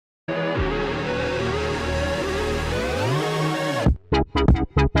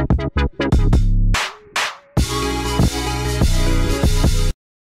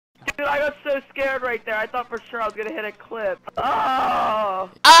I thought for sure I was gonna hit a clip. Oh!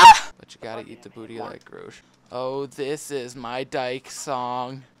 Ah! But you gotta eat the booty like Grosh. Oh, this is my dyke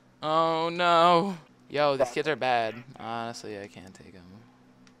song. Oh no. Yo, these kids are bad. Honestly, I can't take them.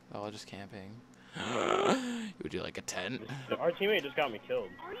 Oh, just camping. Would you like a tent? Our teammate just got me killed.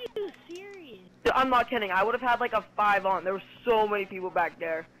 Are you serious? I'm not kidding. I would have had like a 5 on. There were so many people back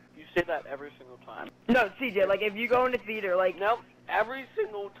there. You say that every single time. No, CJ, like if you go into theater, like Nope, every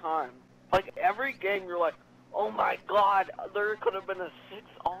single time. Like every game, you're like, oh my god, there could have been a 6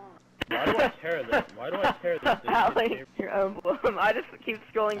 on. Why do I tear this? Why do I tear this? Alex, your emblem. I just keep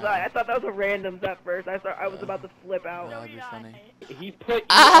scrolling by. I thought that was a randoms at first. I was about to flip out. That'd be funny. He put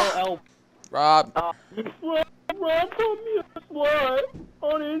ELL. Rob. Rob told me a slut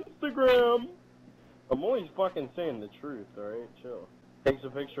on Instagram. I'm always fucking saying the truth, alright? Chill. Takes a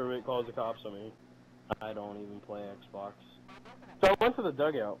picture of it, calls the cops on me. I don't even play Xbox. So I went to the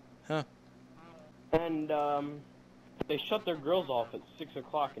dugout. Huh. And, they shut their grills off at 6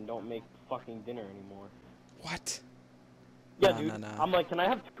 o'clock and don't make fucking dinner anymore. What? Yeah, No, dude. no. I'm like, can I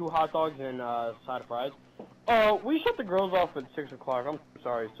have 2 hot dogs and side of fries? We shut the grills off at 6 o'clock. I'm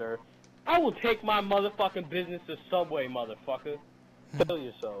sorry, sir. I will take my motherfucking business to Subway, motherfucker. Kill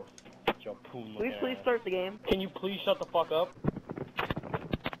yourself. Please start the game. Can you please shut the fuck up?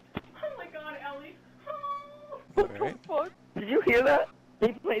 Oh my god, Ellie. Alright. Fuck? Did you hear that? Do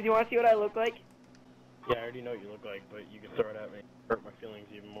you want to see what I look like? Yeah, I already know what you look like, but you can throw it at me. Hurt my feelings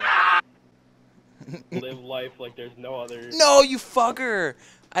even more. Live life like there's no other. No, you fucker!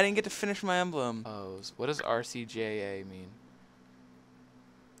 I didn't get to finish my emblem. Oh, what does RCJA mean?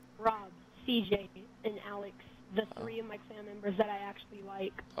 Rob, CJ, and Alex, the 3 of my clan members that I actually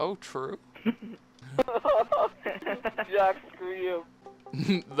like. Oh, true. Jack, screw you.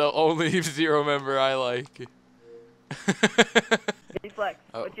 The only 0 member I like. Reflex.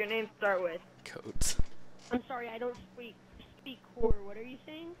 Oh. What's your name start with? Coats. I'm sorry, I don't speak core. What are you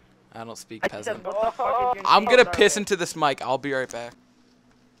saying? I don't speak I said, peasant. what the fuck is your I'm name gonna start piss with? into this mic. I'll be right back.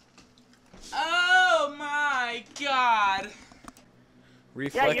 Oh my god. Yeah,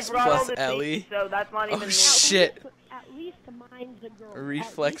 Reflex you brought all plus the Ellie. things, so that's not even Oh me. shit. At least mine's a girl.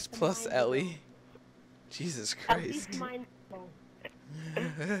 Reflex At least plus mine's a Ellie. girl. Jesus At Christ. least mine's a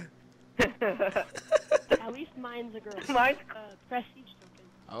girl. At least mine's a girl. Mine's Prestige token.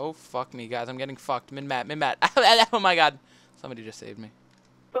 Oh fuck me, guys! I'm getting fucked. Min-mat. Oh my god! Somebody just saved me.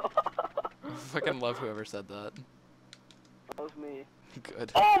 I fucking love whoever said that. That was me.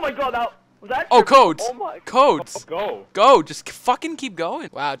 Good. Oh my god, that was that. Oh, codes! Oh my Codes! Go. Go! Just fucking keep going.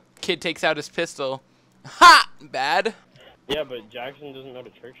 Wow, kid takes out his pistol. Ha! Bad. Yeah, but Jackson doesn't know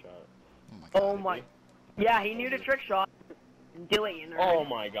the trick shot. Oh my god. Oh my. Yeah, he knew the trick shot. Do it, you nerd. Oh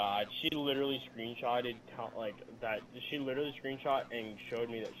my god, she literally screenshotted like that. She literally screenshot and showed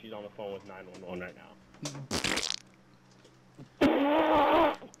me that she's on the phone with 911 right now.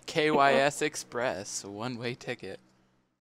 KYS Express, one-way ticket.